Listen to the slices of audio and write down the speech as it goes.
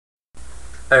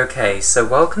Okay, so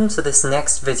welcome to this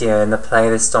next video in the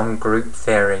playlist on group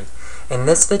theory. In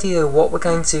this video what we're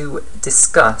going to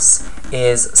discuss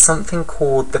is something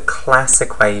called the class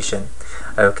equation.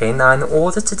 Okay, now in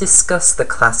order to discuss the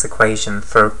class equation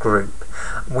for a group,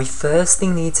 we firstly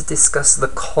need to discuss the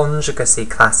conjugacy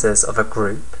classes of a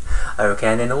group. Okay,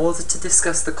 and in order to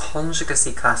discuss the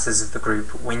conjugacy classes of the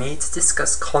group, we need to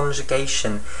discuss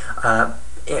conjugation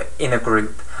in a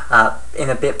group in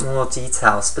a bit more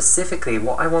detail. Specifically,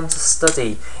 what I want to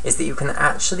study is that you can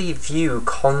actually view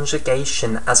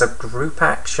conjugation as a group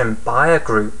action by a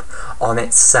group on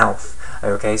itself.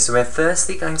 Okay, so we're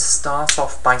firstly going to start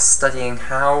off by studying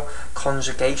how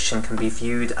conjugation can be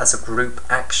viewed as a group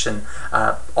action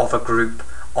of a group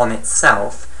on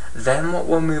itself. Then what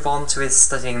we'll move on to is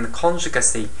studying the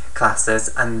conjugacy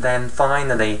classes, and then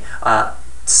finally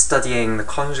studying the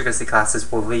conjugacy classes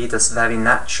will lead us very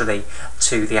naturally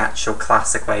to the actual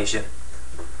class equation.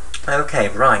 Okay,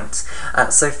 right.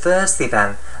 So firstly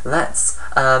then, let's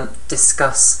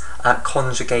discuss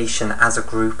conjugation as a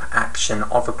group action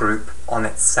of a group on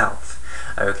itself.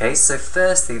 Okay, so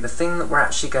firstly, the thing that we're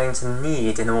actually going to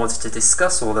need in order to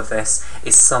discuss all of this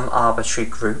is some arbitrary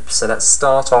group. So let's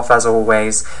start off as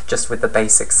always just with the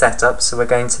basic setup. So we're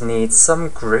going to need some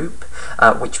group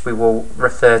which we will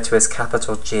refer to as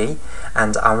capital G,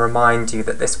 and I'll remind you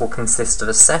that this will consist of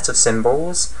a set of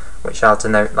symbols, which I'll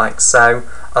denote like so,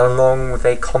 along with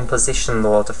a composition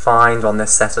law defined on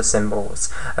this set of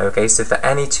symbols. Okay, so for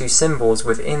any two symbols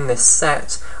within this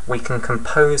set, we can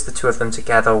compose the two of them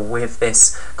together with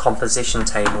this composition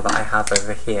table that I have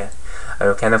over here.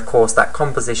 Okay, and of course that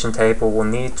composition table will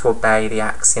need to obey the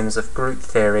axioms of group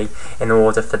theory in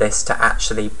order for this to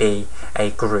actually be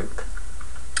a group.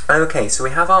 Okay, so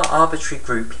we have our arbitrary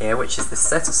group here, which is the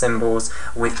set of symbols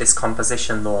with this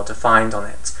composition law defined on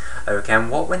it. Okay, and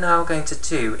what we're now going to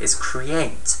do is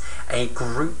create a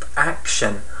group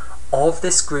action of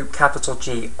this group capital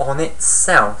G on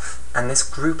itself, and this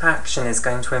group action is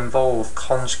going to involve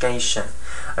conjugation.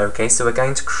 Okay, so we're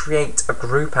going to create a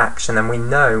group action, and we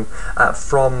know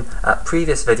from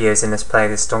previous videos in this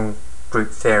playlist on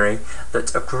group theory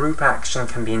that a group action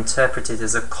can be interpreted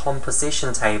as a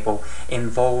composition table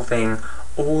involving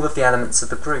all of the elements of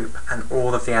the group and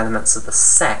all of the elements of the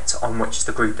set on which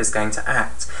the group is going to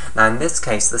act. Now in this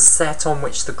case, the set on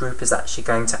which the group is actually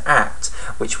going to act,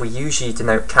 which we usually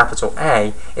denote capital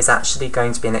A, is actually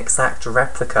going to be an exact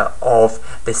replica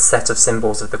of this set of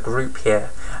symbols of the group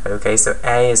here. Okay, so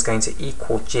A is going to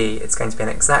equal G. It's going to be an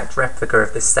exact replica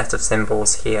of this set of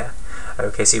symbols here.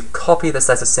 Okay, so you copy the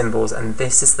set of symbols, and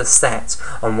this is the set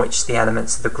on which the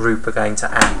elements of the group are going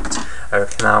to act.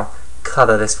 Okay, now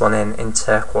colour this one in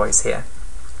turquoise here.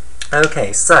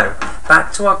 Okay, so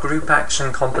back to our group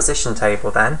action composition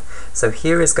table then. So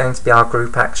here is going to be our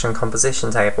group action composition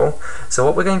table. So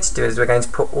what we're going to do is we're going to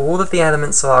put all of the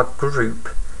elements of our group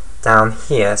down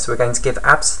here. So we're going to give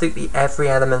absolutely every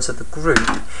element of the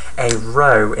group a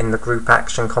row in the group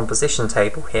action composition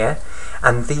table here,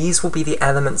 and these will be the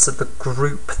elements of the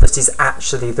group that is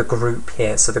actually the group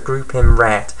here, so the group in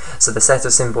red, so the set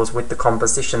of symbols with the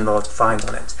composition law defined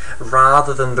on it,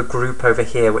 rather than the group over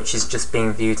here which is just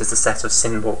being viewed as a set of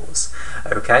symbols.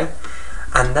 Okay?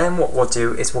 And then what we'll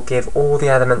do is we'll give all the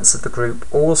elements of the group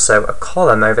also a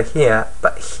column over here,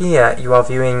 but here you are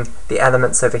viewing the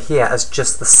elements over here as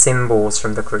just the symbols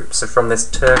from the group, so from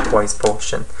this turquoise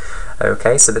portion.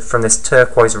 Okay, so that from this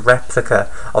turquoise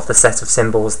replica of the set of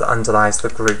symbols that underlies the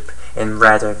group in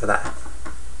red over there.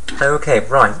 Okay,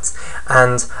 right,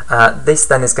 and this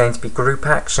then is going to be group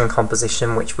action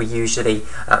composition, which we usually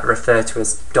refer to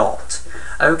as dot.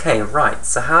 Okay, right,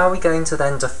 so how are we going to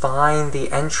then define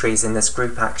the entries in this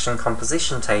group action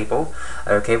composition table?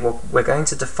 Okay, well, we're going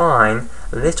to define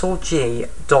little g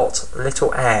dot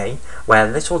little a, where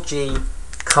little g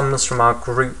comes from our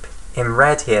group in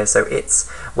red here, so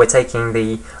we're taking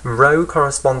the row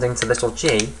corresponding to little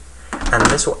g, and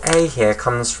little a here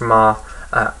comes from our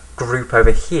group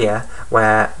over here,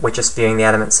 where we're just viewing the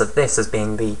elements of this as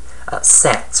being the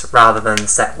set rather than the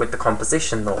set with the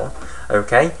composition law.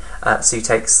 Okay, so you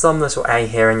take some little a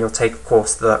here, and you'll take of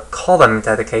course the column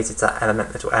dedicated to that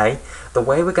element little a. The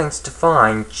way we're going to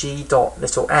define g dot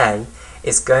little a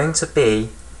is going to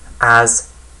be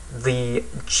as the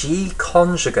g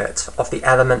conjugate of the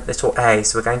element little a,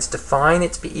 so we're going to define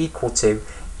it to be equal to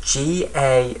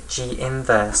GA, G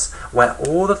inverse, where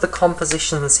all of the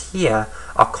compositions here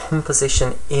are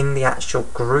composition in the actual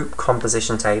group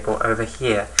composition table over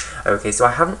here. Okay, so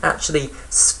I haven't actually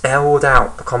spelled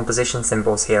out the composition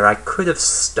symbols here. I could have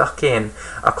stuck in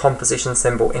a composition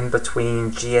symbol in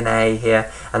between G and A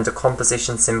here, and a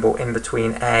composition symbol in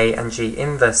between A and G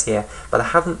inverse here, but I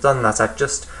haven't done that. I've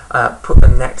just put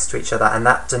them next to each other, and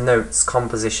that denotes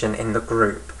composition in the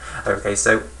group. Okay,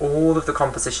 so all of the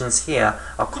compositions here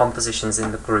are compositions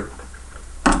in the group.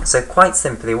 So quite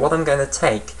simply, what I'm going to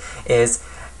take is,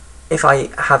 if I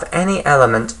have any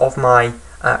element of my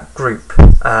group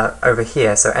over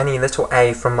here, so any little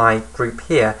a from my group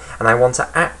here, and I want to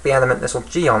act the element little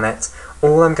g on it,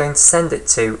 all I'm going to send it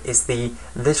to is the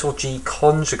little g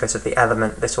conjugate of the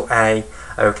element little a,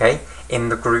 okay, in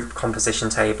the group composition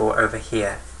table over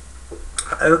here.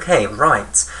 Okay,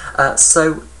 right,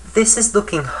 so this is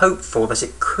looking hopeful that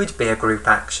it could be a group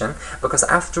action, because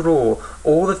after all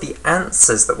of the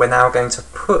answers that we're now going to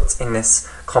put in this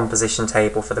composition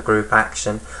table for the group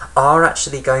action are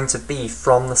actually going to be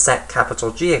from the set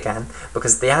capital G again,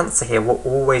 because the answer here will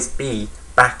always be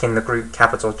back in the group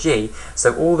capital G,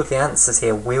 so all of the answers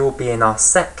here will be in our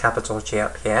set capital G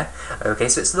up here. Okay,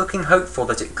 so it's looking hopeful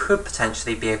that it could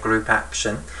potentially be a group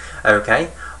action. Okay,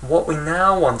 what we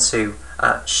now want to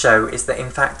show is that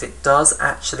in fact it does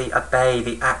actually obey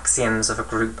the axioms of a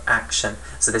group action.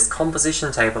 So this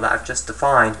composition table that I've just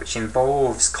defined, which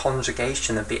involves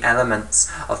conjugation of the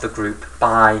elements of the group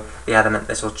by the element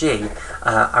little g,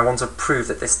 I want to prove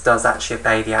that this does actually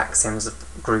obey the axioms of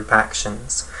group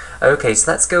actions. Okay,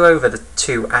 so let's go over the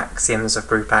two axioms of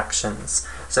group actions.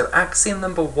 So axiom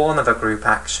number one of a group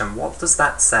action, what does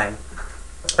that say?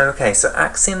 Okay, so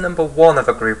axiom number one of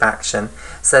a group action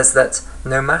says that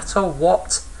no matter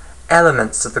what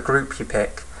elements of the group you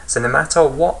pick, so no matter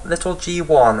what little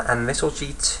g1 and little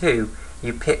g2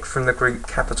 you pick from the group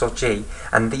capital G,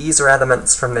 and these are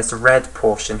elements from this red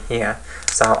portion here,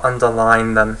 so I'll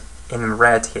underline them in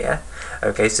red here.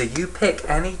 Okay, so you pick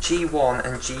any g1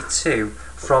 and g2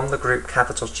 from the group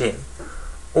capital G.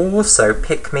 Also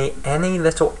pick me any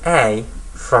little a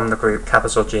from the group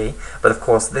capital G, but of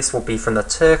course this will be from the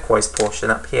turquoise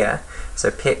portion up here, so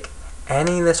pick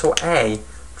any little a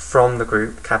from the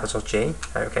group capital G.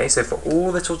 Okay, so for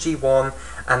all little g1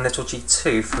 and little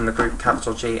g2 from the group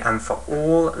capital G, and for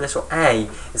all little a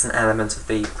is an element of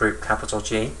the group capital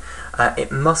G,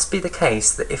 it must be the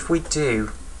case that if we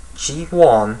do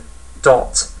g1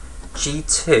 dot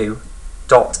g2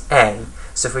 dot a,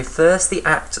 so if we firstly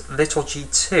act little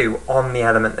g2 on the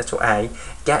element little a,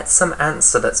 get some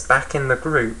answer that's back in the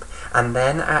group, and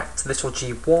then act little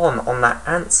g1 on that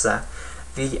answer,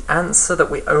 the answer that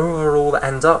we overall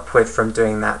end up with from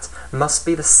doing that must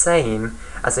be the same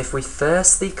as if we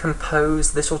firstly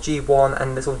compose little g1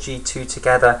 and little g2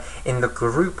 together in the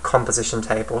group composition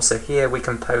table. So here we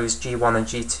compose g1 and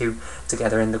g2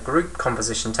 together in the group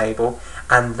composition table,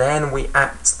 and then we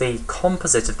act the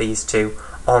composite of these two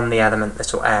on the element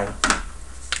little a.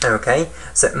 Okay,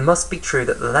 so it must be true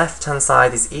that the left-hand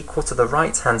side is equal to the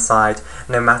right-hand side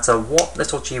no matter what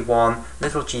little g1,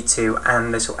 little g2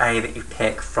 and little a that you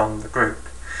pick from the group.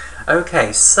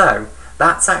 Okay, so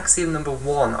that's axiom number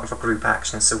one of a group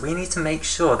action. So we need to make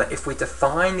sure that if we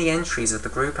define the entries of the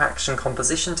group action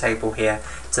composition table here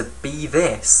to be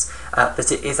this,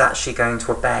 that it is actually going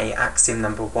to obey axiom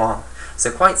number one. So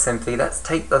quite simply, let's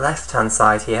take the left-hand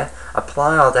side here,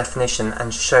 apply our definition,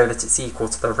 and show that it's equal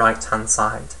to the right-hand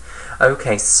side.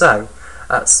 Okay, so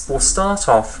we'll start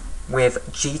off with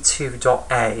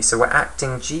g2.a. So we're acting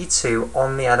g2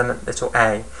 on the element little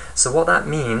a. So what that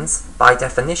means, by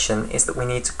definition, is that we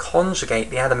need to conjugate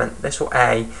the element little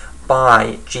a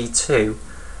by g2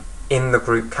 in the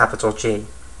group capital G.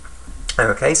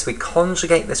 Okay, so we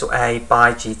conjugate little a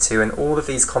by g2, and all of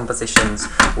these compositions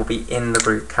will be in the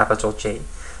group capital G.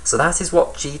 So that is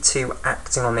what g2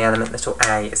 acting on the element little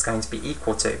a is going to be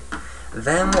equal to.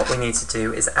 Then what we need to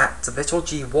do is act little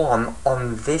g1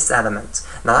 on this element.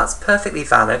 Now that's perfectly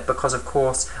valid because, of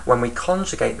course, when we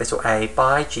conjugate little a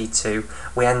by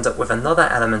g2, we end up with another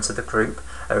element of the group.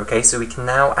 Okay, so we can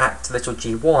now act little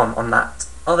g1 on that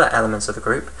other element of the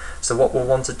group. So what we'll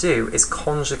want to do is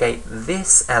conjugate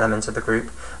this element of the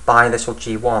group by little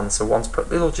g1. So we'll want to put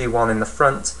little g1 in the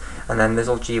front and then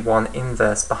little g1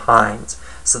 inverse behind.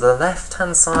 So the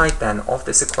left-hand side then of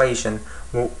this equation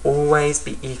will always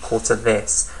be equal to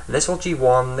this. Little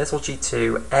g1, little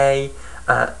g2, a,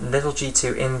 little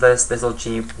g2 inverse, little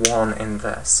g1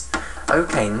 inverse.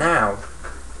 Okay, now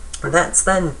let's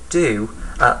then do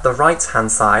the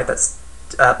right-hand side. Let's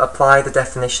apply the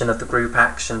definition of the group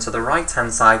action to the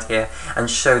right-hand side here and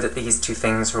show that these two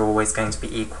things are always going to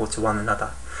be equal to one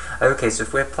another. Okay, so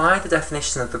if we apply the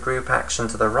definition of the group action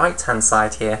to the right-hand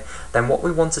side here, then what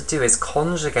we want to do is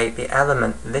conjugate the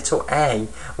element little a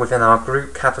within our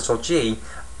group capital G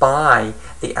by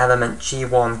the element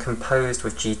G1 composed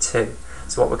with G2.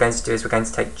 So what we're going to do is we're going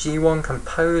to take G1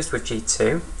 composed with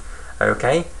G2,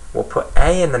 okay, we'll put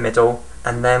A in the middle,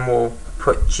 and then we'll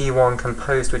put G1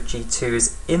 composed with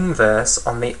G2's inverse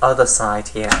on the other side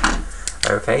here.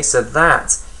 Okay, so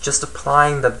that's just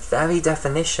applying the very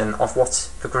definition of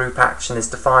what the group action is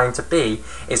defined to be,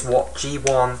 is what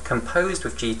G1 composed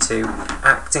with G2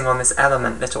 acting on this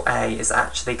element little a is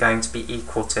actually going to be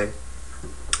equal to.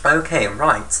 Okay,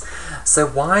 right. So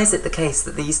why is it the case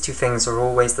that these two things are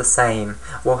always the same?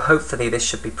 Well, hopefully this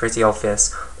should be pretty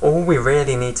obvious. All we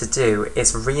really need to do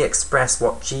is re-express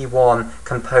what G1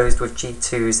 composed with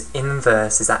G2's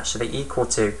inverse is actually equal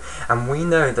to. And we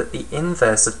know that the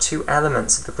inverse of two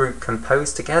elements of the group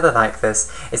composed together like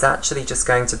this is actually just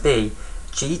going to be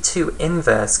G2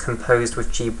 inverse composed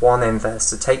with G1 inverse.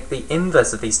 So take the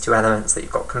inverse of these two elements that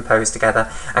you've got composed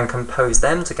together and compose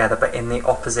them together, but in the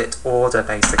opposite order,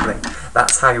 basically.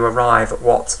 That's how you arrive at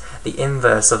what the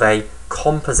inverse of a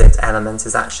composite element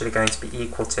is actually going to be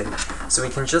equal to. So we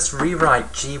can just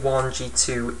rewrite G1,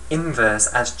 G2 inverse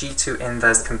as G2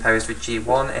 inverse composed with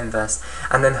G1 inverse,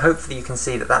 and then hopefully you can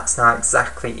see that that's now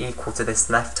exactly equal to this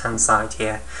left-hand side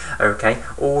here. Okay,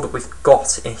 all that we've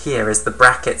got in here is the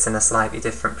brackets in a slightly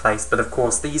different place, but of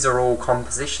course these are all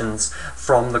compositions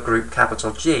from the group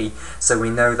capital G, so we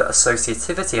know that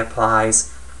associativity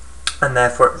applies, and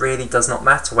therefore it really does not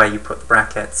matter where you put the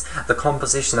brackets. The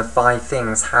composition of 5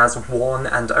 things has one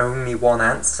and only one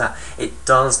answer. It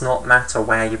does not matter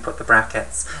where you put the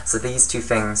brackets. So these two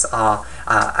things are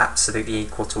absolutely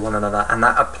equal to one another, and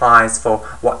that applies for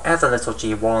whatever little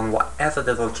g1, whatever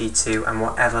little g2, and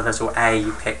whatever little a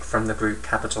you pick from the group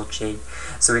capital G.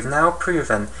 So we've now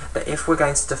proven that if we're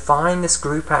going to define this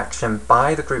group action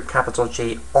by the group capital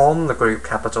G on the group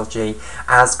capital G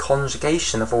as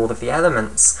conjugation of all of the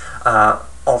elements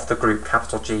of the group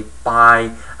capital G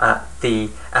by the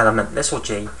element little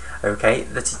g, okay,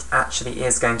 that it actually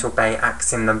is going to obey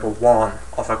axiom number 1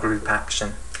 of a group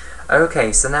action.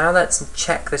 Okay, so now let's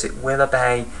check that it will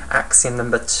obey axiom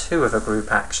number 2 of a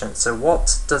group action. So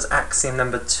what does axiom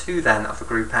number 2 then of a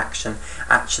group action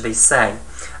actually say?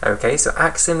 Okay, so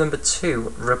axiom number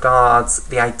 2 regards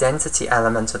the identity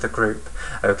element of the group.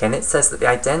 Okay, and it says that the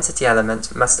identity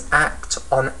element must act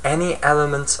on any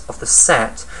element of the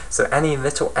set, so any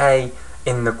little a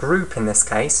in the group in this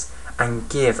case, and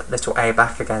give little a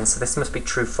back again. So this must be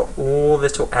true for all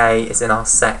little a is in our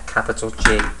set capital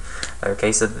G.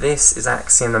 Okay, so this is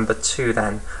axiom number 2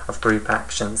 then of group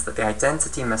actions, that the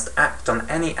identity must act on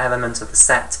any element of the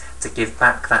set to give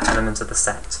back that element of the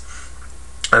set.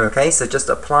 Okay, so just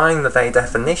applying the very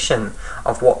definition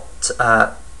of what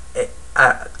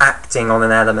acting on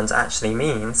an element actually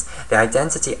means, the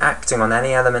identity acting on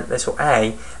any element little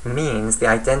a means the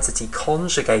identity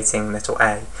conjugating little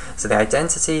a. So the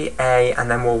identity a, and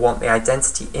then we'll want the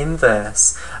identity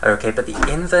inverse. Okay, but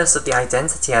the inverse of the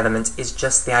identity element is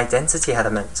just the identity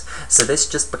element. So this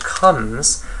just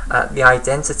becomes the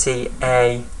identity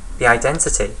a, the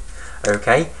identity.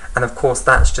 Okay, and of course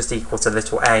that's just equal to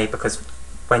little a, because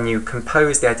when you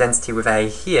compose the identity with a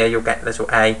here, you'll get little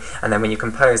a, and then when you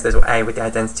compose little a with the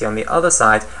identity on the other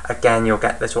side, again you'll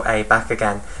get little a back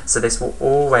again. So this will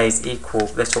always equal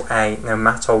little a, no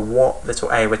matter what little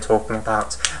a we're talking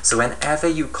about. So whenever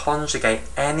you conjugate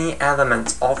any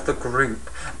element of the group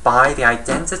by the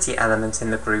identity element in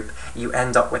the group, you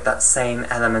end up with that same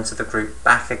element of the group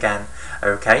back again.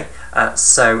 Okay,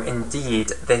 so indeed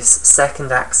this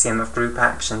second axiom of group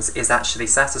actions is actually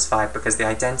satisfied, because the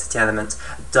identity element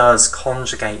does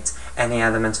conjugate any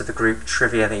element of the group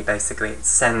trivially. Basically, it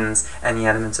sends any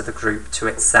element of the group to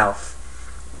itself.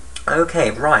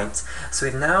 Okay, right, so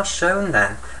we've now shown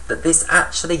then that this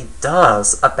actually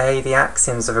does obey the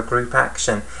axioms of a group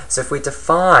action. So if we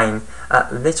define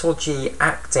little g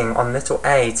acting on little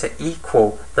a to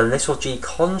equal the little g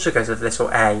conjugate of little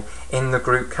a in the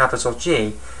group capital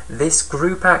G, this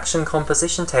group action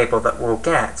composition table that we'll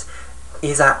get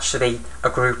is actually a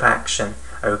group action.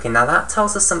 Okay, now that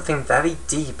tells us something very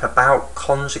deep about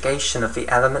conjugation of the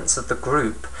elements of the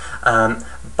group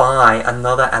by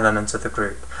another element of the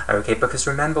group. Okay, because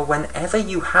remember, whenever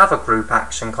you have a group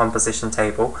action composition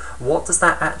table, what does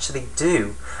that actually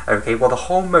do? Okay, well, the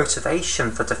whole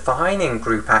motivation for defining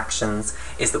group actions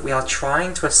is that we are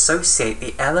trying to associate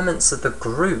the elements of the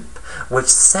group with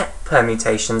set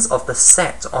permutations of the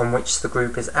set on which the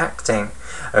group is acting.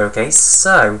 Okay,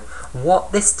 so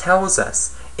what this tells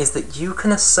us is that you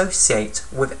can associate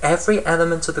with every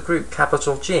element of the group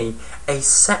capital G a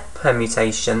set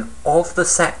permutation of the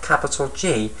set capital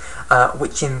G,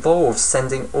 which involves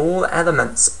sending all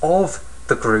elements of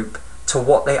the group to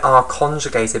what they are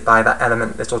conjugated by that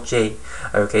element little g.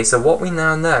 Okay, so what we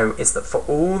now know is that for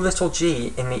all little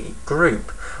g in the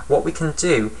group, what we can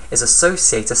do is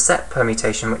associate a set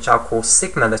permutation, which I'll call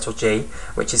sigma little g,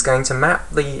 which is going to map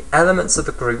the elements of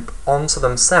the group onto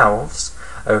themselves.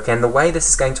 Okay, and the way this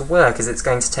is going to work is it's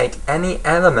going to take any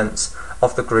element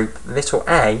of the group little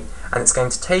a, and it's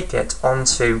going to take it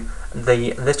onto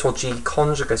the little g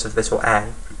conjugate of little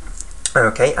a.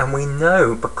 Okay, and we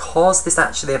know, because this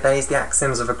actually obeys the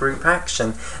axioms of a group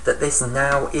action, that this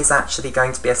now is actually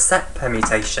going to be a set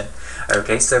permutation.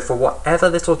 Okay, so for whatever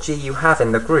little g you have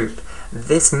in the group,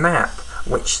 this map,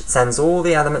 which sends all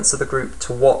the elements of the group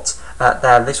to what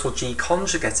their little g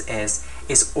conjugate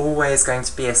is always going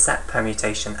to be a set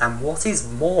permutation. And what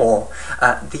is more,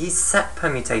 these set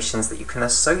permutations that you can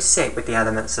associate with the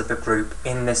elements of the group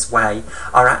in this way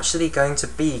are actually going to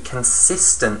be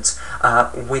consistent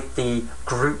with the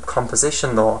group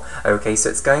composition law. Okay, so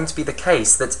it's going to be the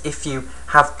case that if you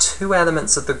have two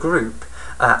elements of the group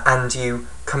and you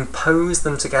compose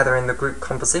them together in the group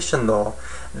composition law,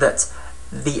 that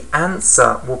the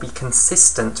answer will be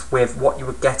consistent with what you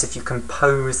would get if you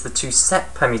compose the two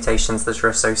set permutations that are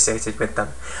associated with them,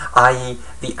 i.e.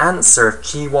 the answer of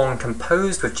G1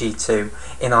 composed with G2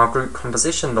 in our group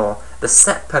composition law, the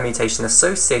set permutation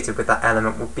associated with that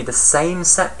element would be the same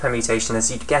set permutation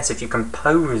as you'd get if you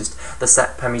composed the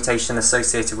set permutation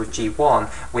associated with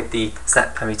G1 with the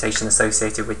set permutation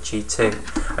associated with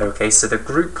G2. Okay, so the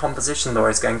group composition law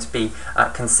is going to be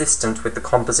consistent with the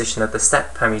composition of the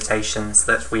set permutations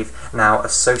that we've now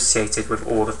associated with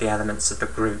all of the elements of the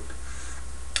group.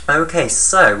 Okay,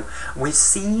 so we've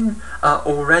seen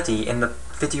already in the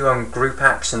video on group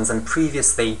actions and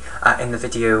previously in the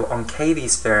video on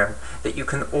Cayley's theorem that you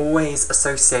can always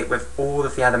associate with all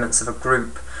of the elements of a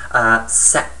group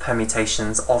set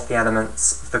permutations of the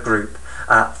elements of the group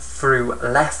through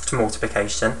left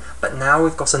multiplication, but now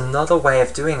we've got another way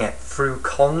of doing it through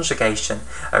conjugation.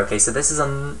 Okay, so this is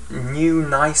a new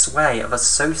nice way of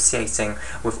associating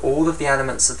with all of the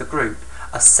elements of the group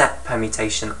a set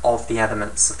permutation of the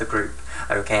elements of the group.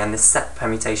 Okay, and this set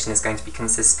permutation is going to be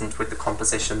consistent with the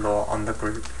composition law on the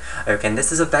group. Okay, and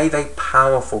this is a very, very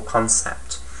powerful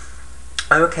concept.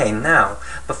 Okay, now,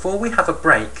 before we have a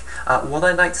break, what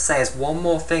I'd like to say is one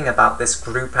more thing about this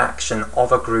group action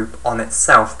of a group on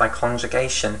itself by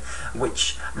conjugation,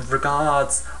 which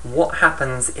regards what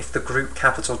happens if the group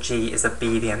capital G is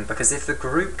abelian, because if the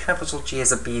group capital G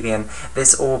is abelian,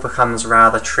 this all becomes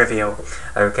rather trivial.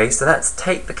 Okay, so let's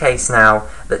take the case now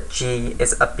that G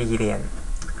is abelian.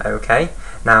 Okay,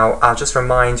 now I'll just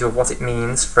remind you of what it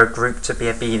means for a group to be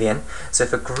abelian. So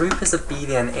if a group is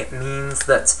abelian, it means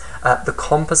that the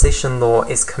composition law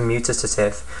is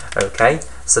commutative. Okay,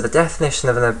 so the definition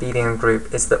of an abelian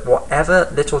group is that whatever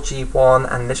little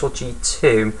g1 and little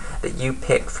g2 that you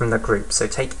pick from the group, so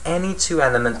take any two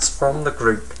elements from the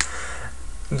group,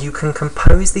 you can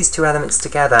compose these two elements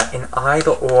together in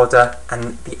either order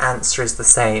and the answer is the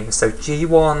same. So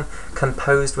G1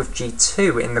 composed with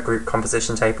G2 in the group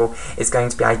composition table is going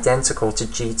to be identical to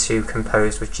G2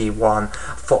 composed with G1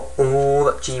 for all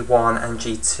G1 and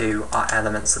G2 are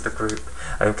elements of the group.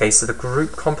 Okay, so the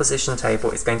group composition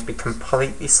table is going to be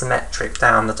completely symmetric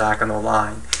down the diagonal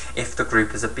line if the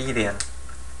group is abelian.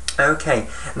 Okay,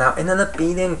 now in an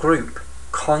abelian group,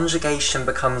 conjugation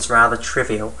becomes rather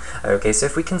trivial. Okay, so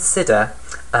if we consider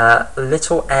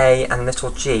little a and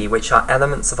little g, which are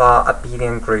elements of our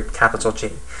abelian group, capital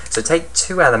G. So take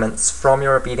two elements from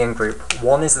your abelian group,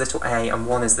 one is little a and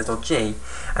one is little g,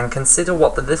 and consider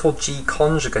what the little g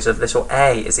conjugate of little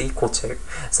a is equal to.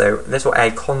 So little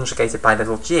a conjugated by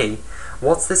little g.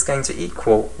 What's this going to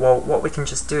equal? Well, what we can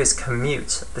just do is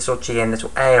commute little g and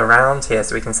little a around here,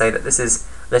 so we can say that this is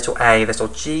little a, little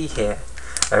g here.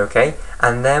 Okay,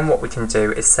 and then what we can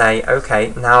do is say,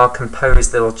 okay, now I'll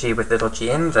compose little g with little g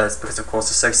inverse, because of course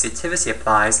associativity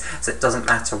applies, so it doesn't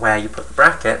matter where you put the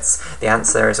brackets, the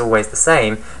answer is always the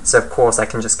same, so of course I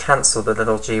can just cancel the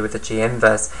little g with the g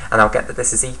inverse, and I'll get that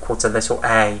this is equal to little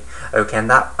a. Okay, and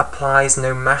that applies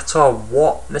no matter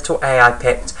what little a I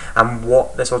picked and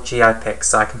what little g I picked,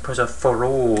 so I can put a for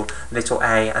all little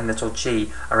a and little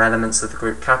g are elements of the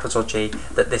group capital G,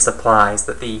 that this applies,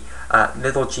 that the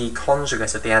little g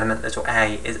conjugate of the element little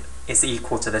a is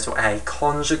equal to little a.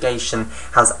 Conjugation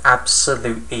has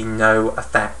absolutely no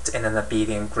effect in an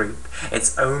abelian group.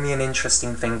 It's only an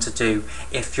interesting thing to do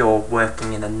if you're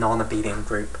working in a non-abelian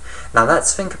group. Now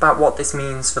let's think about what this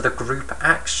means for the group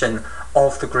action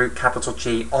of the group capital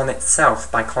G on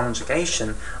itself by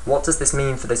conjugation, what does this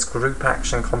mean for this group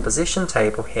action composition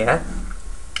table here?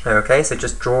 Okay, so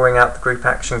just drawing out the group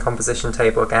action composition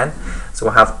table again. So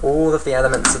we'll have all of the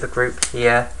elements of the group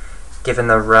here given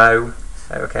the row.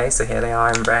 Okay, so here they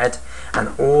are in red, and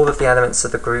all of the elements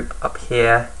of the group up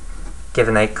here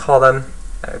given a column.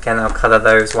 Again, I'll colour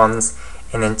those ones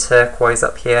in turquoise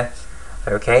up here.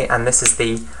 Okay, and this is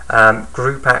the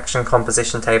group action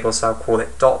composition table, so I'll call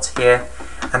it dot here.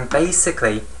 And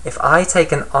basically, if I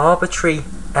take an arbitrary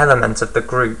element of the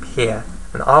group here,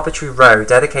 an arbitrary row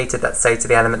dedicated, let's say, to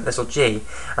the element little g,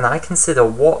 and I consider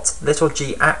what little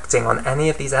g acting on any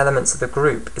of these elements of the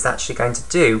group is actually going to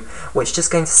do, well, it's just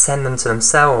going to send them to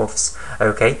themselves.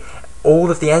 Okay,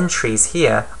 all of the entries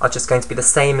here are just going to be the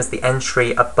same as the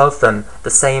entry above them, the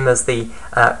same as the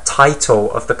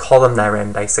title of the column they're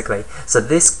in, basically. So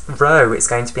this row is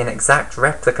going to be an exact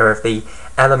replica of the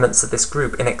elements of this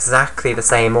group in exactly the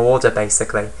same order,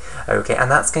 basically. Okay,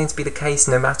 and that's going to be the case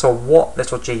no matter what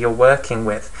little g you're working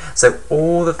with. So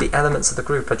all of the elements of the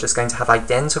group are just going to have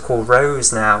identical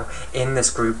rows now in this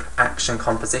group action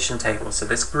composition table. So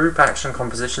this group action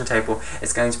composition table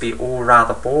is going to be all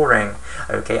rather boring.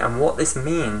 Okay, and what this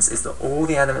means is that all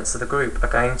the elements of the group are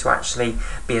going to actually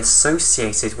be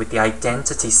associated with the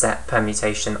identity set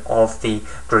permutation of the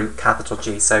group capital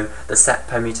G. So the set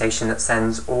permutation that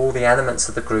sends all the elements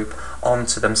of the group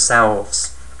onto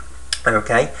themselves.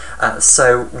 Okay,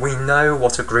 so we know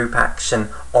what a group action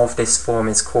of this form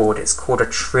is called. It's called a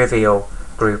trivial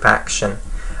group action.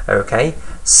 Okay,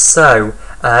 so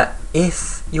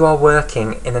if you are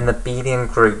working in an abelian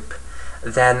group,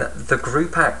 then the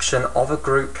group action of a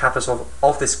group capital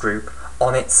of this group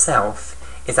on itself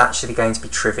is actually going to be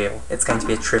trivial. It's going to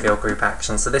be a trivial group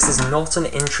action. So this is not an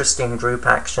interesting group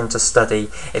action to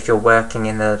study if you're working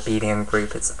in an abelian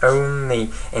group. It's only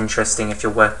interesting if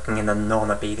you're working in a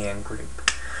non-abelian group.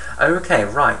 Okay,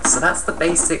 right, so that's the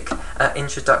basic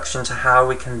introduction to how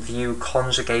we can view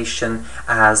conjugation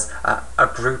as a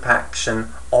group action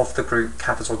of the group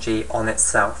capital G on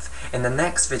itself. In the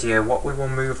next video, what we will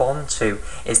move on to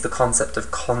is the concept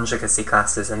of conjugacy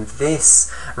classes, and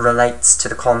this relates to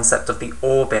the concept of the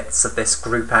orbits of this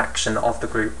group action of the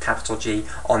group capital G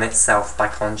on itself by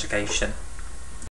conjugation.